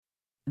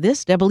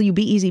This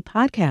WBEZ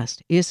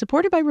podcast is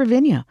supported by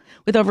Ravinia,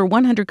 with over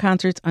 100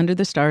 concerts under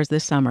the stars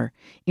this summer,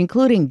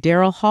 including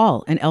Daryl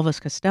Hall and Elvis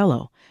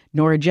Costello,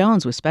 Norah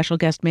Jones with special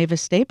guest Mavis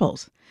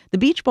Staples, The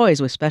Beach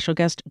Boys with special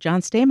guest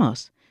John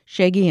Stamos,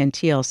 Shaggy and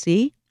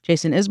TLC,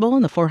 Jason Isbell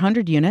and the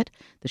 400 Unit,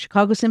 the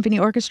Chicago Symphony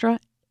Orchestra,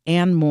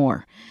 and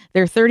more.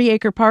 Their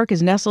 30-acre park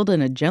is nestled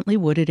in a gently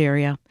wooded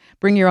area.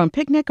 Bring your own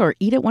picnic or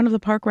eat at one of the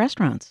park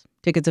restaurants.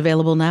 Tickets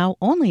available now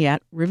only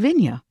at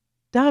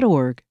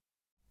ravinia.org.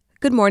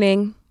 Good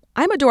morning.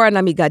 I'm Adora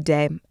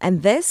Namigadde,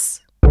 and this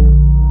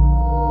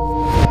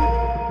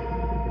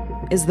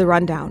is The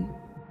Rundown.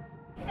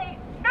 Say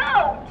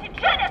no to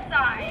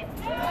genocide!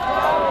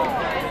 No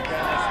to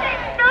genocide!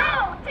 Say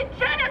no to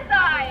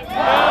genocide!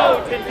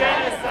 No to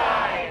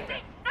genocide!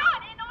 Say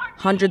not in our...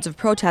 Hundreds of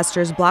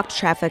protesters blocked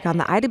traffic on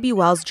the Ida B.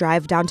 Wells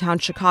Drive downtown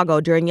Chicago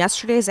during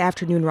yesterday's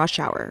afternoon rush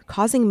hour,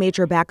 causing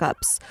major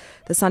backups.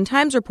 The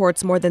Sun-Times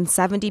reports more than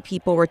 70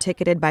 people were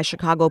ticketed by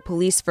Chicago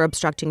police for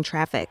obstructing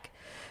traffic.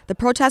 The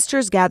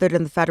protesters gathered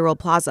in the Federal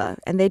Plaza,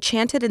 and they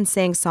chanted and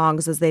sang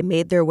songs as they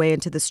made their way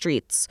into the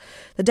streets.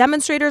 The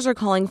demonstrators are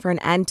calling for an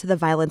end to the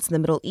violence in the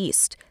Middle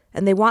East,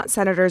 and they want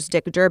Senators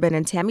Dick Durbin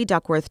and Tammy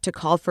Duckworth to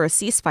call for a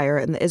ceasefire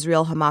in the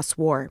Israel-Hamas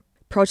war.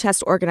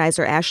 Protest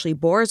organizer Ashley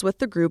Bohr is with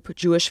the group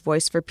Jewish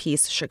Voice for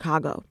Peace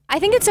Chicago. I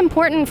think it's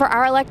important for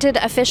our elected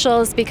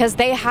officials because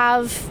they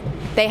have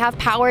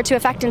power to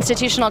affect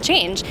institutional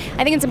change.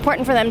 I think it's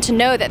important for them to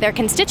know that their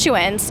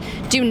constituents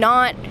do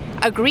not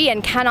agree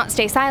and cannot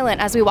stay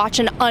silent as we watch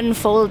an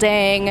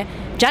unfolding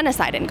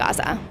genocide in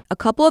Gaza. A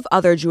couple of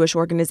other Jewish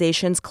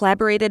organizations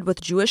collaborated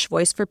with Jewish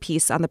Voice for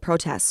Peace on the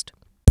protest.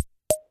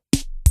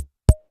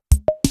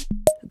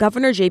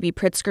 Governor J.B.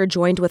 Pritzker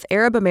joined with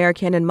Arab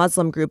American and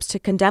Muslim groups to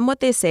condemn what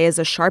they say is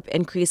a sharp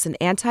increase in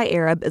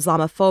anti-Arab,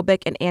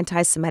 Islamophobic, and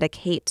anti-Semitic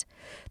hate.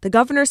 The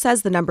governor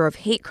says the number of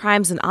hate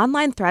crimes and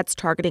online threats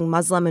targeting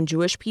Muslim and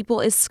Jewish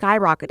people is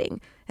skyrocketing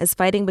as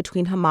fighting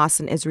between Hamas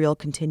and Israel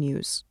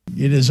continues.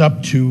 It is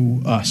up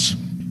to us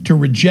to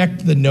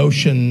reject the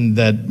notion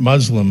that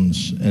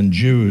Muslims and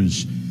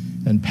Jews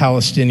and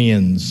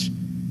Palestinians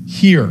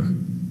here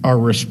are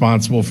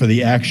responsible for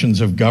the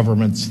actions of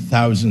governments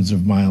thousands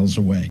of miles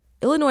away.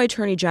 Illinois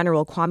Attorney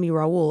General Kwame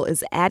Raoul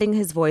is adding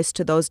his voice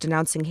to those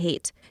denouncing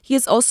hate. He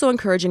is also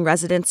encouraging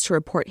residents to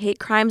report hate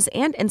crimes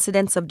and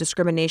incidents of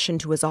discrimination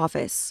to his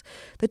office.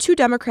 The two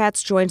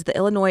Democrats joined the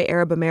Illinois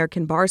Arab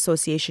American Bar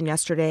Association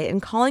yesterday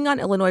in calling on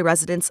Illinois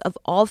residents of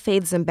all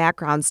faiths and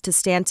backgrounds to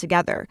stand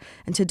together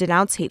and to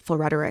denounce hateful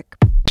rhetoric.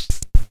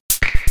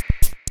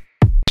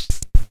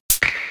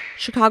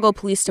 Chicago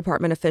Police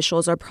Department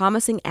officials are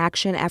promising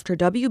action after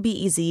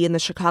WBEZ and the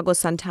Chicago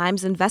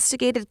Sun-Times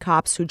investigated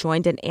cops who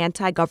joined an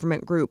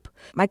anti-government group.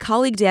 My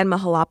colleague Dan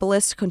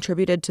Mihalopoulos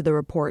contributed to the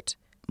report.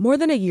 More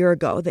than a year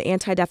ago, the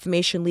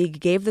Anti-Defamation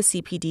League gave the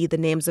CPD the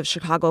names of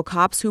Chicago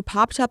cops who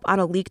popped up on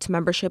a leaked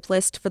membership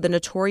list for the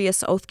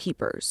notorious Oath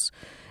Keepers.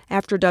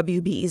 After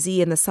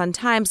WBEZ and the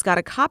Sun-Times got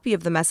a copy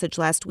of the message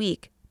last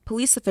week,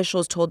 police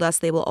officials told us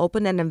they will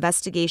open an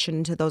investigation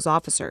into those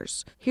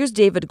officers. Here's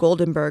David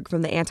Goldenberg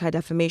from the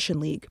Anti-Defamation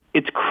League.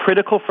 It's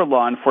critical for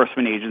law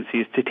enforcement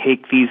agencies to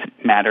take these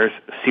matters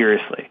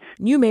seriously.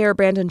 New Mayor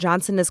Brandon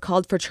Johnson has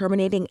called for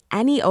terminating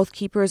any Oath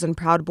Keepers and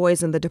Proud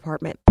Boys in the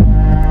department.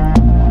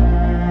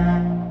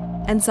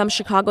 And some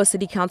Chicago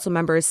City Council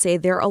members say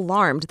they're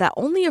alarmed that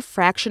only a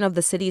fraction of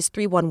the city's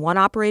 311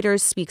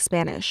 operators speak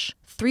Spanish.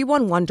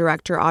 311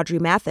 Director Audrey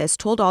Mathis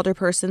told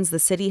alderpersons the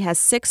city has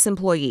 6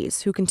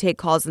 employees who can take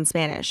calls in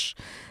Spanish,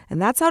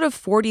 and that's out of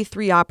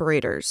 43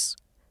 operators.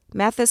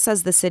 Mathis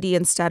says the city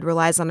instead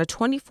relies on a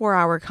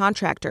 24-hour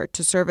contractor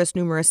to service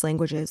numerous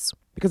languages.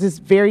 Because it's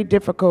very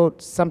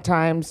difficult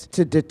sometimes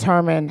to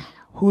determine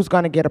who's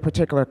going to get a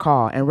particular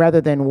call, and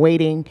rather than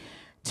waiting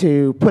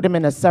to put them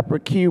in a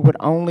separate queue with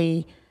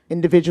only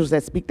individuals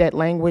that speak that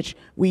language,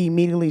 we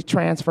immediately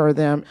transfer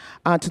them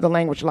to the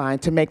language line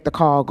to make the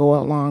call go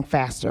along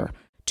faster.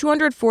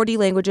 240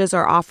 languages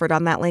are offered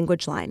on that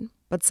language line,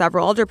 but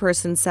several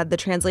alderpersons said the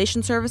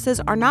translation services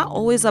are not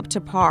always up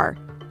to par,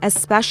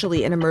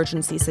 especially in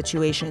emergency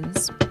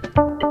situations.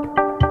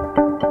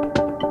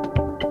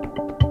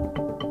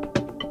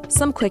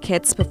 Some quick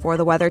hits before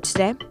the weather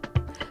today.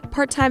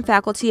 Part-time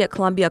faculty at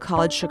Columbia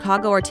College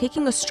Chicago are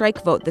taking a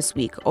strike vote this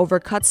week over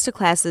cuts to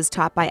classes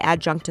taught by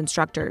adjunct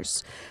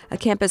instructors. A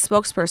campus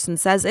spokesperson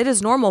says it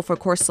is normal for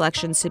course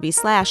selections to be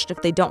slashed if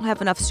they don't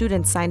have enough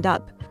students signed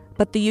up.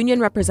 But the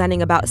union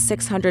representing about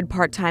 600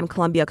 part-time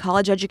Columbia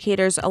College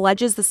educators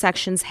alleges the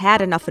sections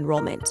had enough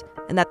enrollment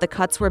and that the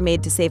cuts were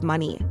made to save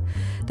money.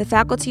 The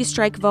faculty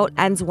strike vote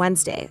ends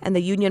Wednesday, and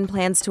the union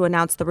plans to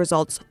announce the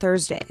results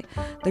Thursday.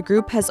 The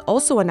group has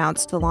also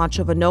announced the launch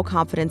of a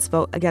no-confidence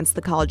vote against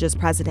the college's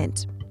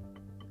president.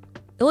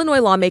 Illinois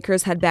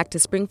lawmakers head back to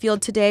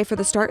Springfield today for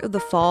the start of the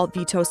fall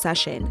veto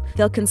session.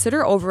 They'll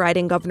consider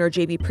overriding Governor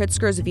J.B.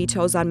 Pritzker's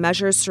vetoes on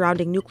measures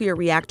surrounding nuclear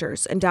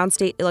reactors and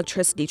downstate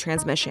electricity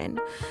transmission.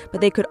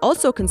 But they could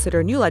also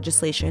consider new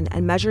legislation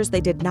and measures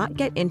they did not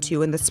get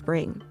into in the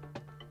spring.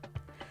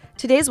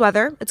 Today's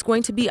weather, it's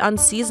going to be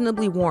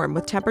unseasonably warm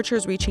with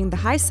temperatures reaching the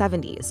high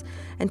 70s,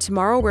 and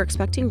tomorrow we're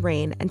expecting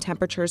rain and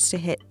temperatures to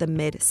hit the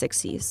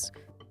mid-60s.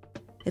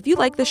 If you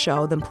like the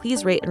show, then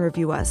please rate and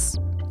review us.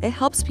 It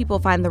helps people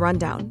find the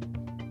rundown.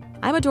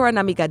 I'm Adora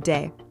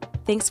Namigadde.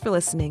 Thanks for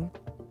listening.